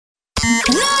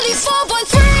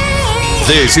94.3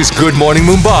 This is Good Morning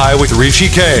Mumbai with Rishi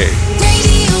K.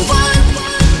 Radio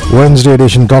 1. Wednesday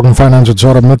edition Talking Finance with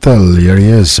Saurabh Mittal. Here he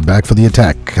is, back for the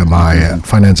attack, my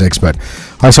finance expert.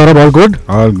 Hi Saurabh, all good?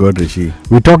 All good, Rishi.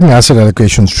 We're talking asset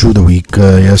allocations through the week.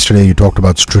 Yesterday you talked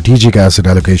about strategic asset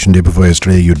allocation. Day before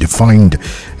yesterday you defined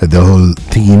the whole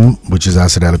theme, which is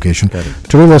asset allocation. Correct.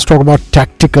 Today let's talk about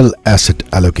tactical asset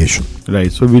allocation.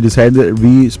 Right. So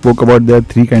we spoke about there are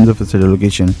three kinds of asset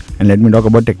allocation, and let me talk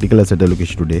about tactical asset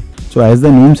allocation today. So as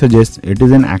the name suggests, it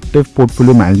is an active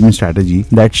portfolio management strategy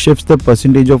that shifts the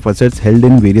percentage of assets held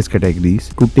in various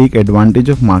categories to take advantage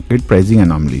of market pricing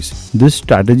anomalies. This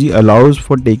strategy allows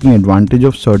for taking advantage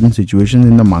of certain situations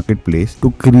in the marketplace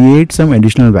to create some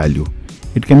additional value.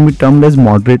 It can be termed as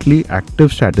moderately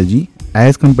active strategy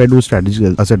as compared to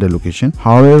strategic asset allocation.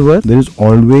 However, there is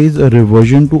always a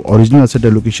reversion to original asset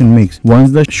allocation mix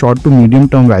once the short to medium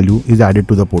term value is added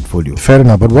to the portfolio. Fair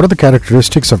enough, but what are the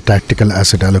characteristics of tactical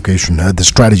asset allocation, the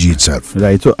strategy itself?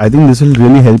 Right, so I think this will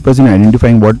really help us in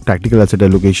identifying what tactical asset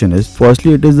allocation is.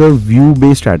 Firstly, it is a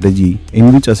view-based strategy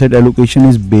in which asset allocation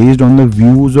is based on the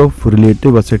views of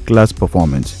relative asset class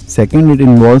performance. Second, it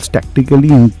involves tactically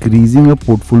increasing a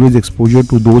portfolio's exposure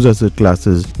to those asset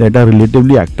classes that are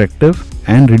relatively attractive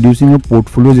and reducing a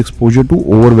portfolio's exposure to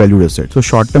overvalued assets. So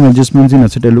short-term adjustments in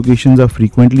asset allocations are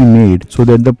frequently made so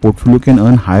that the portfolio can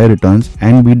earn higher returns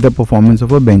and beat the performance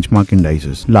of a benchmark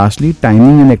indices. Lastly,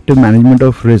 timing and active management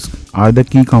of risk are the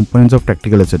key components of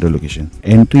tactical asset allocation.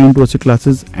 Entry into asset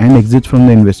classes and exits from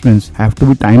the investments have to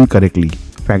be timed correctly.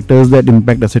 Factors that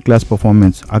impact asset class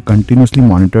performance are continuously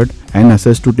monitored and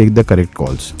assessed to take the correct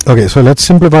calls. Okay, so let's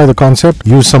simplify the concept.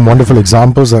 Use some wonderful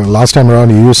examples. Last time around,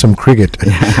 you used some cricket.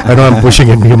 I know I'm pushing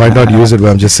it. You might not use it, but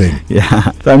I'm just saying.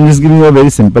 Yeah. So I'm just giving you a very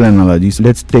simple analogy. So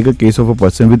let's take a case of a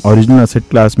person with original asset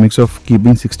class mix of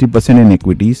keeping 60% in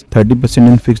equities, 30%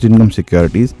 in fixed income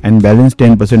securities, and balance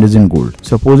 10% is in gold.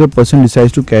 Suppose a person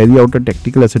decides to carry out a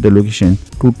tactical asset allocation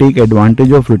to take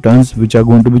advantage of returns which are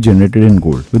going to be generated in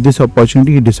gold. With this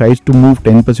opportunity, he decides to move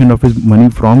 10% of his money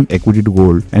from equity to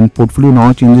gold, and portfolio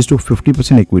now changes to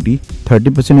 50% equity,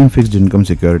 30% in fixed income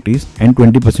securities, and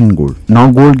 20% in gold. Now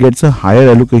gold gets a higher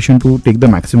allocation to take the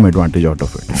maximum advantage out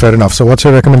of it. Fair enough. So what's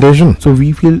your recommendation? So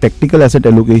we feel tactical asset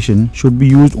allocation should be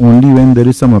used only when there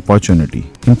is some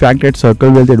opportunity. In fact, at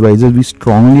Circle Wealth Advisors, we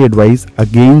strongly advise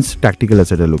against tactical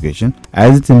asset allocation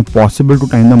as it's impossible to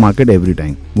time the market every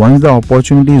time. Once the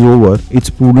opportunity is over, it's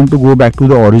prudent to go back to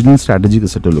the original strategic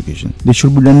asset allocation. This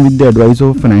should be done with the advice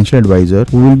of a financial advisor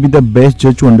who will be the best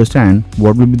judge to understand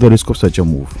what will be the risk of such a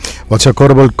move. What's your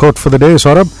quotable quote for the day,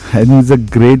 Saurabh? I think it's a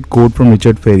great quote from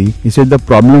Richard Ferry. He said the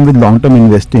problem with long-term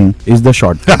investing is the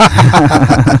short term.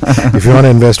 If you want to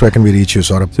invest, where can we reach you,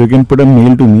 Saurabh? So you can put a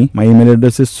mail to me. My email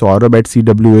address is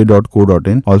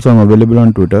saurabh@cwa.co.in. Also, I'm available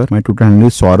on Twitter. My Twitter handle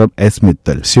is Saurabh S.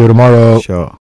 Mittal. See you tomorrow. Sure.